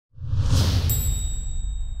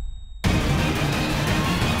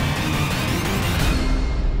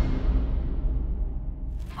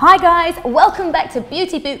Hi guys, welcome back to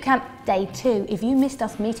Beauty Bootcamp Day 2. If you missed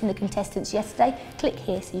us meeting the contestants yesterday, click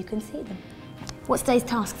here so you can see them. What's today's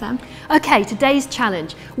task, Sam? Okay, today's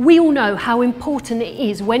challenge. We all know how important it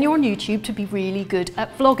is when you're on YouTube to be really good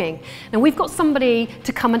at vlogging. Now we've got somebody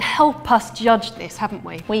to come and help us judge this, haven't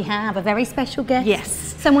we? We have a very special guest. Yes.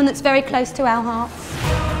 Someone that's very close to our hearts.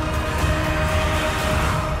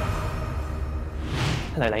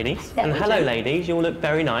 Hello ladies. And hello ladies, you all look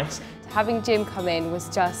very nice. Having Jim come in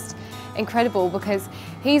was just incredible because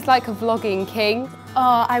he's like a vlogging king.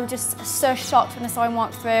 Oh, I was just so shocked when I saw him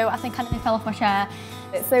walk through. I think I nearly fell off my chair.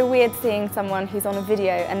 It's so weird seeing someone who's on a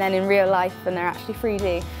video and then in real life when they're actually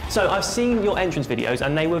 3D. So I've seen your entrance videos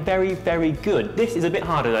and they were very, very good. This is a bit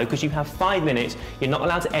harder though because you have 5 minutes, you're not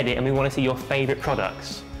allowed to edit and we want to see your favourite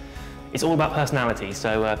products. It's all about personality,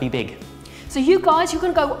 so be big. So you guys, you're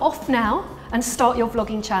going to go off now and start your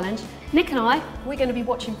vlogging challenge. Nick and I, we're going to be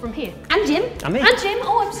watching from here. And Jim. And me. And Jim,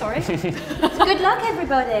 oh I'm sorry. Good luck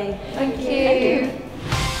everybody. Thank you.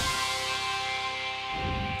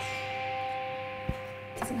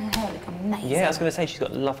 Doesn't her hair look amazing? Yeah, I was going to say she's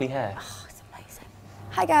got lovely hair. Oh, it's amazing.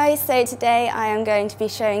 Hi guys, so today I am going to be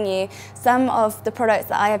showing you some of the products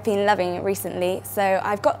that I have been loving recently. So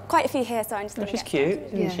I've got quite a few here, so I'm just going to She's cute,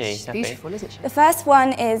 isn't she? She's beautiful, isn't she? The first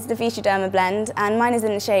one is the Derma blend, and mine is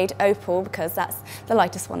in the shade Opal because that's the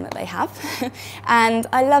lightest one that they have. And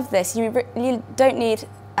I love this. You don't need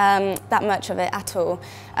that much of it at all,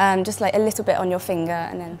 just like a little bit on your finger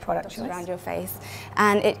and then product around your face.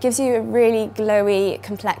 And it gives you a really glowy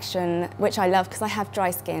complexion, which I love because I have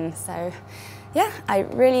dry skin. So yeah, I'm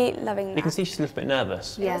really loving that. You can see she's a little bit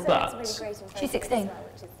nervous. Yeah. But She's 16.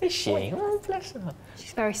 is she? Oh, bless her.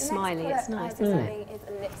 She's very smiley, it's nice, isn't it? Is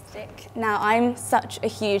a lipstick. Now I'm such a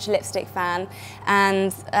huge lipstick fan,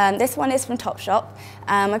 and this one is from Topshop.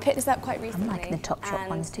 I picked this up quite recently. I'm liking the Topshop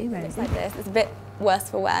ones too, Rosie. It's like this. It's a bit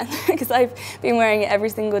worse for wear because I've been wearing it every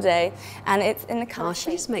single day, and it's in the colour. Oh,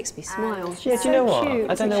 she just makes me smile. Yeah, do you know what? Cute,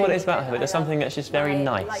 I don't know what it is about her, but there's something that's just very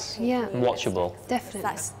nice Yeah. and watchable.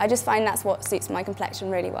 Definitely. I just find that's what suits my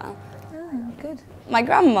complexion really well. Oh, good. My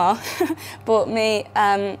grandma bought me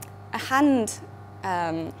a hand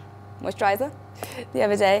moisturiser the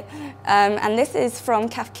other day, and this is from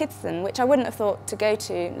Cath Kidston, which I wouldn't have thought to go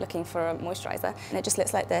to looking for a moisturiser, and it just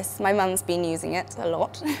looks like this. My mum's been using it a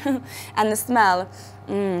lot, and the smell,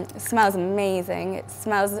 it smells amazing. It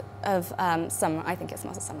smells of summer. I think it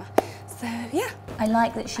smells of summer. So yeah. I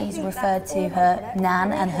like that she's referred to her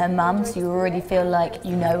nan and her mum, so you already feel like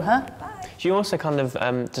you know her. She also kind of,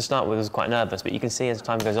 to start with, was quite nervous, but you can see as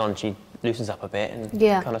time goes on, she loosens up a bit and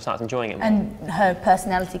kind of starts enjoying it more. And her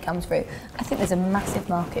personality comes through. I think there's a massive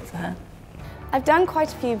market for her. I've done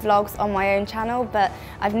quite a few vlogs on my own channel, but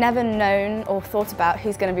I've never known or thought about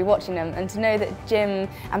who's going to be watching them, and to know that Jim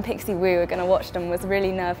and Pixie Woo are going to watch them was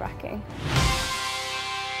really nerve-wracking.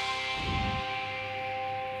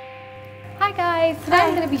 Hi guys, today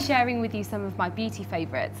I'm going to be sharing with you some of my beauty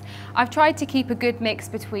favourites. I've tried to keep a good mix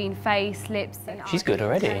between face, lips and eyes. She's good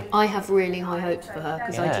already. I have really high hopes for her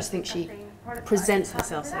because I just think she presents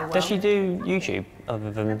herself so well. Does she do YouTube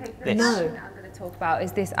other than this? No. I'm going to talk about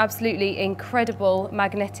is this absolutely incredible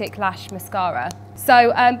magnetic lash mascara.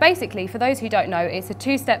 So basically, for those who don't know, it's a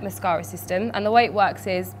 2-step mascara system, and the way it works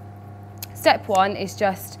is step 1 is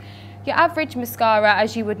just your average mascara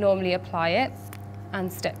as you would normally apply it. And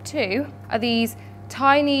step 2 are these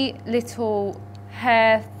tiny little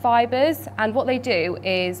hair fibres, and what they do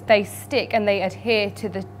is they stick and they adhere to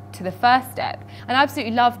the first step. And I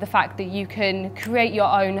absolutely love the fact that you can create your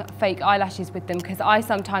own fake eyelashes with them, because I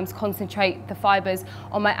sometimes concentrate the fibres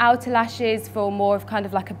on my outer lashes for more of kind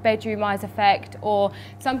of like a bedroom eyes effect, or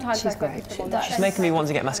sometimes I focus them on the She's making me want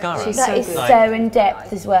to get mascara. That is so in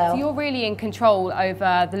depth as well. So you're really in control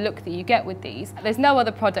over the look that you get with these. There's no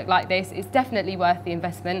other product like this. It's definitely worth the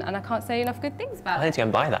investment, and I can't say enough good things about it. I need to go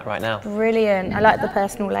and buy that right now. Brilliant. I like the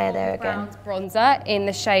personal layer there again. Bronzer in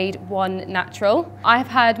the shade 1 Natural. I've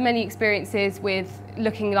had many experiences with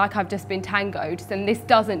looking like I've just been tangoed, and this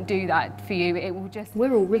doesn't do that for you. It will just...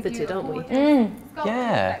 We're all riveted, aren't we?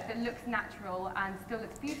 Yeah. That looks natural and still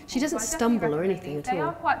looks beautiful. She doesn't stumble or anything at all. They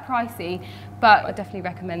are quite pricey, but I definitely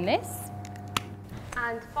recommend this.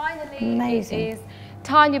 And finally, it is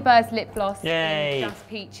Tanya Burr's lip gloss in Just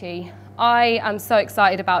Peachy. I am so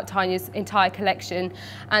excited about Tanya's entire collection,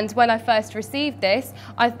 and when I first received this,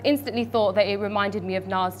 I instantly thought that it reminded me of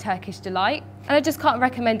NARS Turkish Delight, and I just can't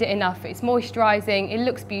recommend it enough. It's moisturising, it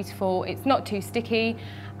looks beautiful, it's not too sticky,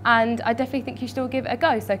 and I definitely think you should all give it a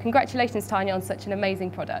go. So congratulations, Tanya, on such an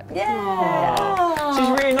amazing product. Yeah. She's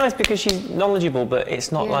really nice because she's knowledgeable, but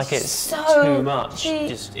it's not like it's too much.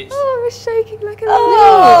 It's... Oh, I was shaking like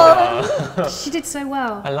a She did so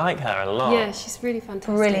well. I like her a lot. Yeah, she's really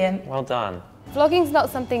fantastic. Brilliant. Well done. Vlogging's not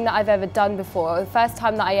something that I've ever done before. The first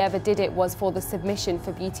time that I ever did it was for the submission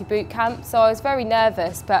for Beauty Bootcamp, so I was very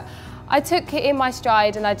nervous, but I took it in my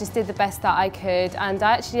stride and I just did the best that I could, and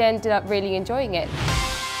I actually ended up really enjoying it.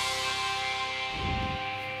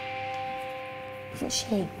 Isn't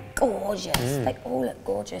she gorgeous? They all look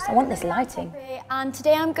gorgeous. I want this lighting. And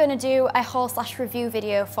today I'm going to do a haul/review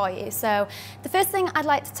video for you. So the first thing I'd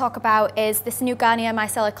like to talk about is this new Garnier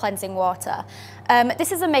Micellar Cleansing Water.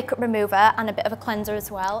 This is a makeup remover and a bit of a cleanser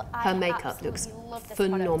as well. Her makeup looks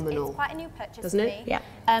phenomenal. It's quite a new purchase doesn't for it? me.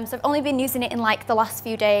 Yeah. So I've only been using it in like the last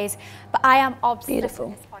few days, but I am obsessed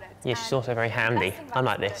with this product. Yeah, she's also very handy. I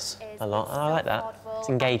like this a lot. I like that. It's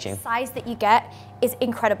engaging. The size that you get is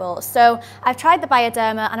incredible. So I've tried the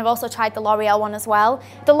Bioderma and I've also tried the L'Oreal one as well.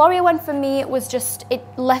 The L'Oreal one for me was just, it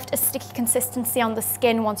left a sticky consistency on the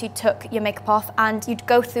skin once you took your makeup off, and you'd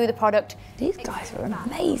go through the product. These guys are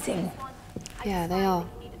amazing. Yeah, they are.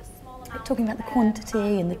 Like talking about the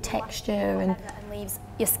quantity and the texture and leaves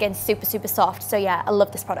your skin super, super soft. So yeah, I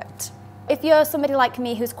love this product. If you're somebody like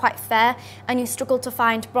me who's quite fair and you struggle to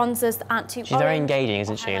find bronzers that aren't too She's very engaging,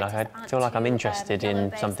 isn't she? Like, I feel like I'm interested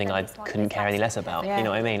in something I couldn't care any less about. You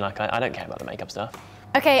know what I mean? Like, I don't care about the makeup stuff.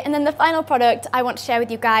 Okay, and then the final product I want to share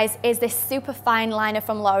with you guys is this super fine liner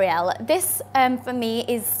from L'Oreal. This, for me,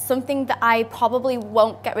 is something that I probably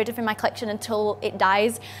won't get rid of in my collection until it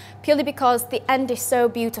dies, purely because the end is so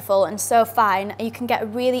beautiful and so fine, and you can get a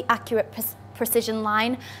really accurate precision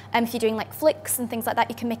line. If you're doing like flicks and things like that,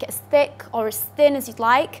 you can make it as thick or as thin as you'd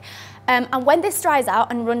like. And when this dries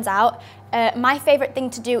out and runs out, my favourite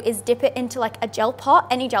thing to do is dip it into like a gel pot,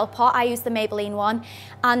 any gel pot. I use the Maybelline one,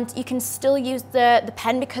 and you can still use the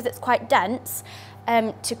pen because it's quite dense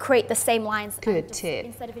to create the same lines. Good tip.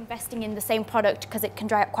 Instead of investing in the same product because it can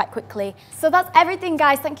dry up quite quickly. So that's everything,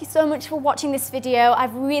 guys. Thank you so much for watching this video.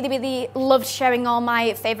 I've really, really loved sharing all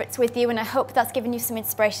my favourites with you, and I hope that's given you some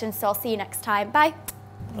inspiration. So I'll see you next time. Bye.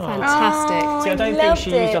 Fantastic. See, I don't think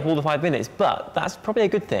she used up all the 5 minutes, but that's probably a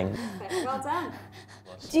good thing. Well done.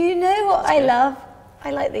 do you know what I love?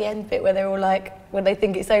 I like the end bit where they're all like, when they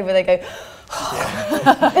think it's over, they go,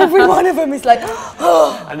 every one of them is like,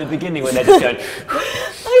 And the beginning when they're just going,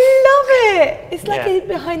 I love it. It's like a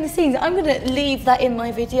behind the scenes. I'm going to leave that in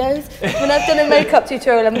my videos. When I've done a makeup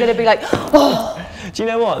tutorial, I'm going to be like, Do you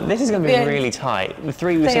know what? This is going to be really tight. The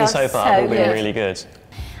 3 we've seen so far have all been really good.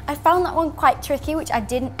 I found that one quite tricky, which I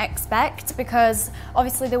didn't expect, because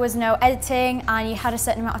obviously there was no editing and you had a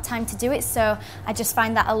certain amount of time to do it, so I just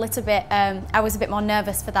find that a little bit, I was a bit more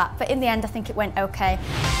nervous for that, but in the end I think it went okay.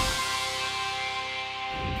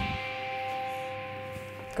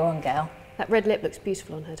 Go on, girl. That red lip looks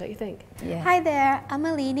beautiful on her, don't you think? Yeah. Hi there, I'm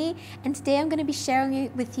Alini, and today I'm going to be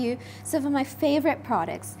sharing with you some of my favorite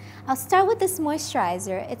products. I'll start with this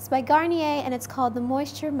moisturizer. It's by Garnier and it's called the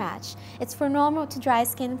Moisture Match. It's for normal to dry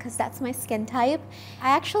skin because that's my skin type. I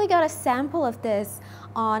actually got a sample of this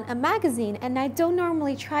on a magazine, and I don't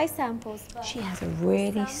normally try samples. She has a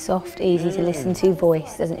really soft, easy to listen to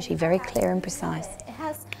voice, doesn't she? Very clear and precise. It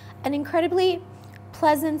has an incredibly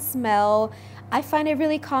pleasant smell. I find it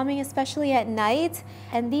really calming, especially at night,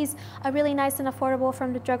 and these are really nice and affordable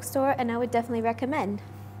from the drugstore, and I would definitely recommend.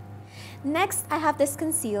 Next, I have this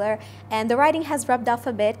concealer, and the writing has rubbed off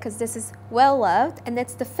a bit because this is well loved, and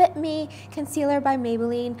it's the Fit Me Concealer by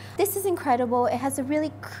Maybelline. This is incredible. It has a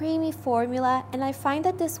really creamy formula, and I find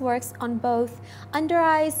that this works on both under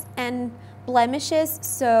eyes and blemishes,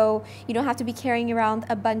 so you don't have to be carrying around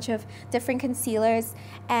a bunch of different concealers.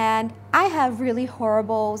 And I have really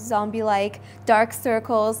horrible zombie-like dark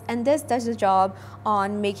circles, and this does the job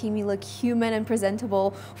on making me look human and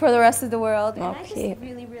presentable for the rest of the world. And I just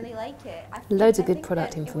really, really like it. Loads of good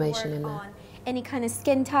product information in there. On any kind of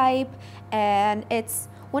skin type, and it's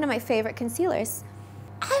one of my favorite concealers.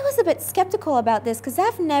 I was a bit skeptical about this because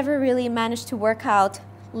I've never really managed to work out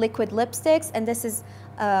liquid lipsticks, and this is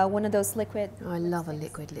one of those liquid. I love a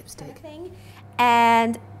liquid lipstick.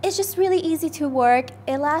 And it's just really easy to work.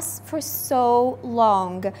 It lasts for so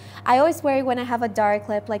long. I always worry when I have a dark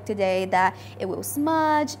lip like today that it will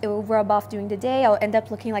smudge, it will rub off during the day, I'll end up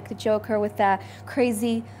looking like the Joker with that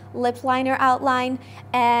crazy lip liner outline.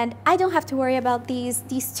 And I don't have to worry about these.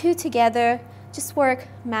 These two together just work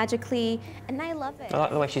magically, and I love it. I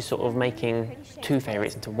like the way she's sort of making 2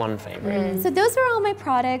 favourites into 1 favourite. So those are all my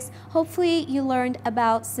products. Hopefully you learned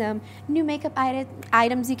about some new makeup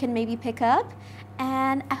items you can maybe pick up.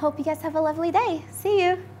 and I hope you guys have a lovely day. See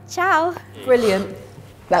you. Ciao. Brilliant.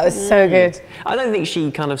 That was so good. I don't think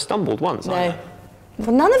she kind of stumbled once. No.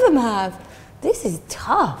 Well, none of them have. This is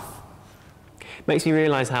tough. Makes me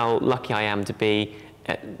realise how lucky I am to be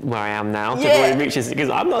where I am now, to Yeah. avoid reaches,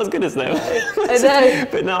 because I'm not as good as them. I know.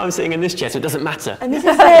 But now I'm sitting in this chair, so it doesn't matter. And this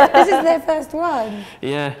is their first one.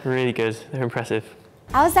 Yeah, really good. They're impressive.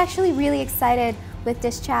 I was actually really excited with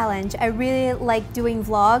this challenge. I really like doing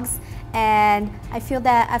vlogs, and I feel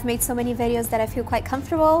that I've made so many videos that I feel quite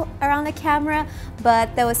comfortable around the camera,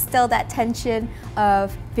 but there was still that tension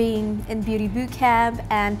of being in Beauty Bootcamp,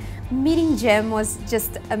 and meeting Jim was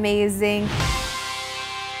just amazing.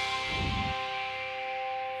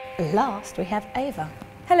 Last, we have Ava.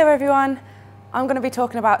 Hello everyone, I'm going to be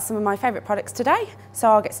talking about some of my favourite products today, so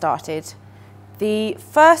I'll get started. The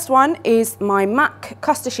first one is my MAC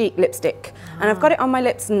Costa Chic lipstick, and I've got it on my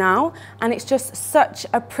lips now, and it's just such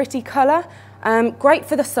a pretty colour. Great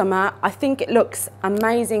for the summer. I think it looks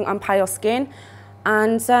amazing on pale skin,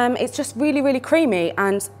 and it's just really, really creamy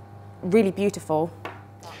and really beautiful.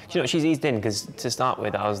 Do you know what, she's eased in, because to start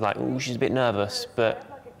with I was like, oh, she's a bit nervous, but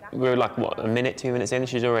we were like, what, a minute, 2 minutes in,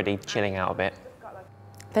 she's already chilling out a bit.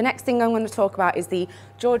 The next thing I'm going to talk about is the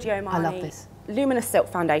Giorgio Armani I love this. Luminous Silk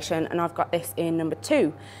Foundation, and I've got this in number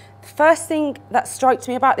 2. The first thing that strikes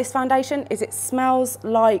me about this foundation is it smells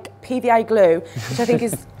like PVA glue, which I think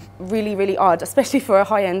is really, really odd, especially for a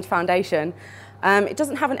high-end foundation. It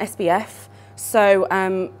doesn't have an SPF, so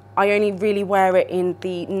I only really wear it in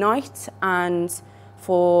the night and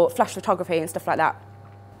for flash photography and stuff like that.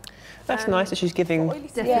 That's nice that she's giving,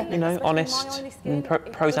 you know, honest and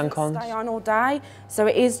pros and cons. Stay on all day, so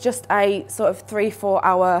it is just a sort of 3-4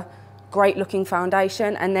 hour great looking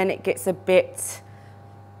foundation, and then it gets a bit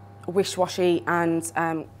wish-washy, and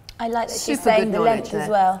I like that she's Super saying good the knowledge length there. as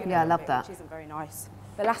well. Yeah, I love that. which isn't very nice.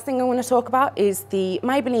 The last thing I want to talk about is the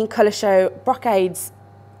Maybelline Colour Show Brocades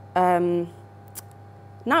nail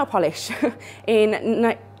polish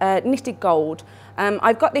in knitted gold.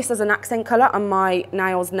 I've got this as an accent colour on my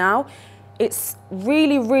nails now. It's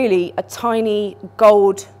really, really a tiny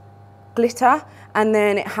gold glitter, and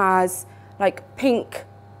then it has like pink,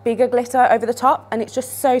 bigger glitter over the top, and it's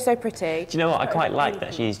just so, so pretty. Do you know what, I quite like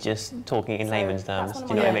that she's just talking in layman's terms, do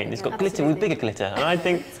you know what I mean? It's got glitter with bigger glitter, and I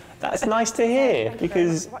think that's nice to hear,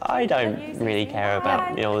 because I don't really care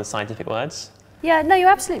about, you know, all the scientific words. Yeah, no, you're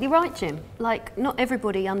absolutely right, Jim. Like, not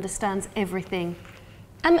everybody understands everything.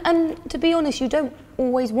 And to be honest, you don't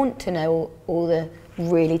always want to know all the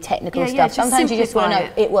really technical Yeah, stuff. yeah, just Sometimes you just want to know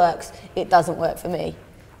simplify it works, it doesn't work for me.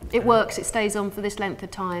 It works, it stays on for this length of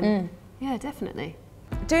time. Yeah, definitely.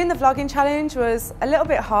 Doing the vlogging challenge was a little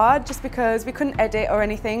bit hard just because we couldn't edit or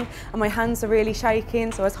anything, and my hands were really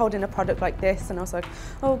shaking, so I was holding a product like this and I was like,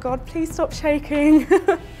 oh God, please stop shaking.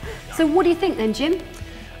 So what do you think then, Jim?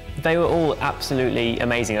 They were all absolutely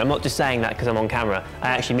amazing. I'm not just saying that because I'm on camera. I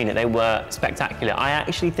actually mean it. They were spectacular. I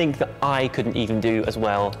actually think that I couldn't even do as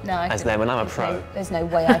well as them, and I'm a pro. There's no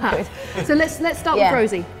way I could. So let's start with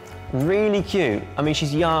Rosie. Really cute. I mean,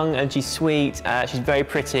 she's young and she's sweet. She's very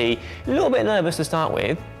pretty. A little bit nervous to start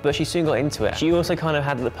with, but she soon got into it. She also kind of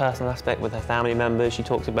had the personal aspect with her family members she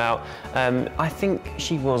talked about. I think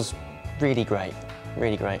she was really great.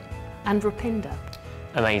 Really great. And Rupinder.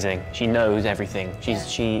 Amazing. She knows everything.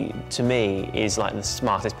 She to me is like the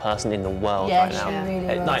smartest person in the world right now. Yeah, she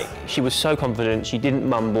really was. Like, she was so confident. She didn't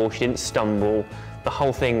mumble. She didn't stumble. The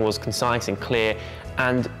whole thing was concise and clear,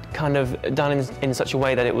 and kind of done in such a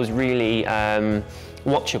way that it was really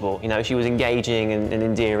watchable. You know, she was engaging and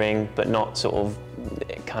endearing, but not sort of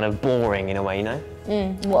kind of boring in a way. You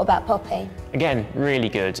know. What about Poppy? Again, really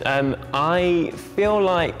good. I feel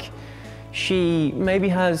like she maybe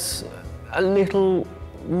has a little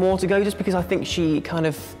more to go, just because I think she kind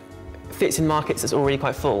of fits in markets that's already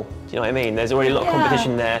quite full. Do you know what I mean? There's already a lot of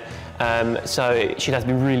competition there, so she'd have to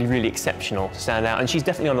be really, really exceptional to stand out, and she's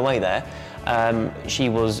definitely on the way there. She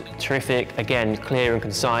was terrific, again, clear and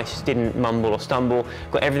concise, didn't mumble or stumble,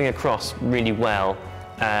 got everything across really well,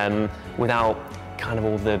 without kind of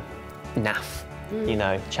all the naff, you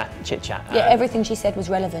know, chit-chat. Yeah, everything she said was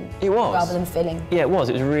relevant. It was. Rather than filling. Yeah, it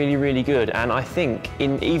was really, really good, and I think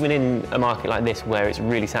even in a market like this where it's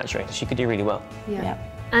really saturated, she could do really well. Yeah.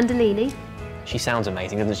 Andalini. She sounds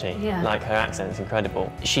amazing, doesn't she? Yeah. Like, her accent's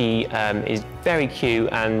incredible. She is very cute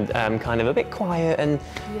and kind of a bit quiet, and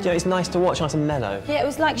you know, it's nice to watch, nice and mellow. Yeah, it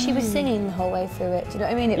was like she was singing the whole way through it. Do you know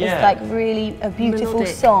what I mean? It was Yeah. like really a beautiful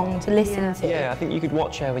Melodic. song to listen to. Yeah, I think you could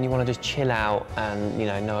watch her when you want to just chill out and, you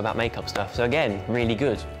know about makeup stuff. So again, really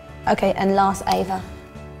good. Okay, and last, Ava.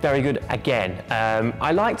 Very good again.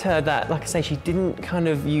 I liked her that, like I say, she didn't kind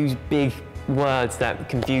of use big words that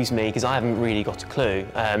confused me because I haven't really got a clue.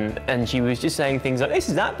 And she was just saying things like, this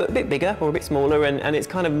is that, but a bit bigger or a bit smaller, and it's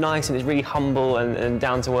kind of nice and it's really humble and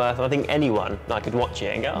down to earth. And I think anyone could watch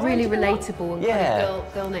it and go, oh, really relatable and kind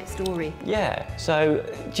of girl next story. Yeah, so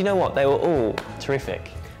do you know what? They were all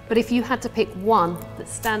terrific. But if you had to pick one that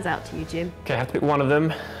stands out to you, Jim? Okay, I have to pick one of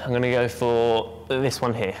them. I'm going to go for this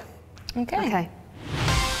one here. Okay.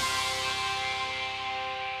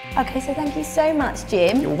 Okay, so thank you so much,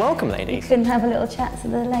 Jim. You're welcome, ladies. You can have a little chat to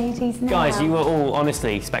the ladies now. Guys, you were all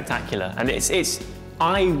honestly spectacular, and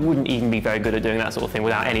I wouldn't even be very good at doing that sort of thing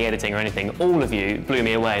without any editing or anything. All of you blew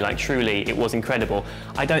me away, like truly, it was incredible.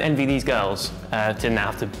 I don't envy these girls to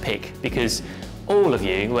now have to pick, because all of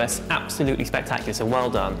you were absolutely spectacular, so well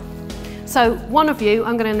done. So one of you,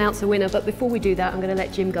 I'm going to announce the winner, but before we do that, I'm going to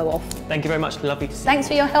let Jim go off. Thank you very much, lovely to see you. Thanks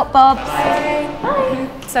for your help, Bob. Bye.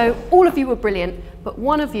 Bye. So all of you were brilliant, but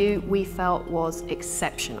one of you we felt was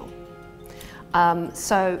exceptional.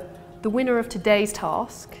 So the winner of today's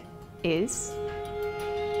task is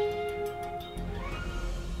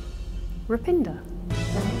Rupinder.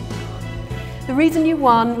 The reason you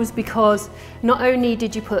won was because not only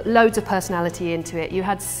did you put loads of personality into it, you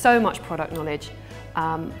had so much product knowledge,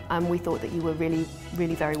 and we thought that you were really,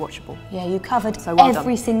 really very watchable. Yeah, you covered so well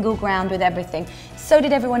every single ground with everything. So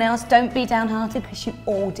did everyone else. Don't be downhearted, because you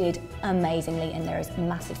all did amazingly, and there is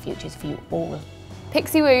massive futures for you all.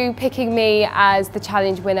 Pixie Woo picking me as the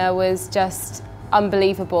challenge winner was just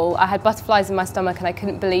unbelievable. I had butterflies in my stomach and I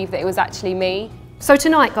couldn't believe that it was actually me. So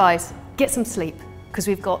tonight, guys, get some sleep, because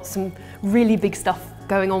we've got some really big stuff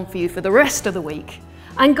going on for you for the rest of the week.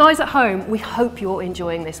 And guys at home, we hope you're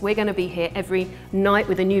enjoying this. We're going to be here every night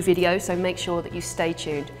with a new video, so make sure that you stay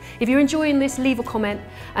tuned. If you're enjoying this, leave a comment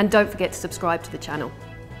and don't forget to subscribe to the channel.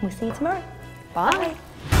 We'll see you tomorrow. Bye.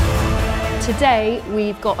 Today,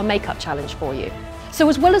 we've got a makeup challenge for you. So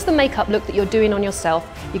as well as the makeup look that you're doing on yourself,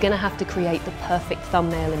 you're going to have to create the perfect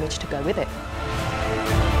thumbnail image to go with it.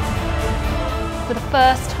 For the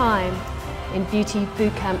first time in Beauty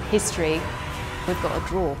Bootcamp history, we've got a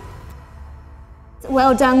draw.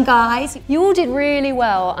 Well done, guys. You all did really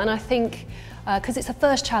well, and I think because it's a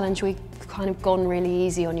first challenge, we've kind of gone really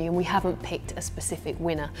easy on you and we haven't picked a specific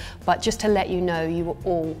winner. But just to let you know, you were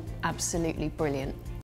all absolutely brilliant.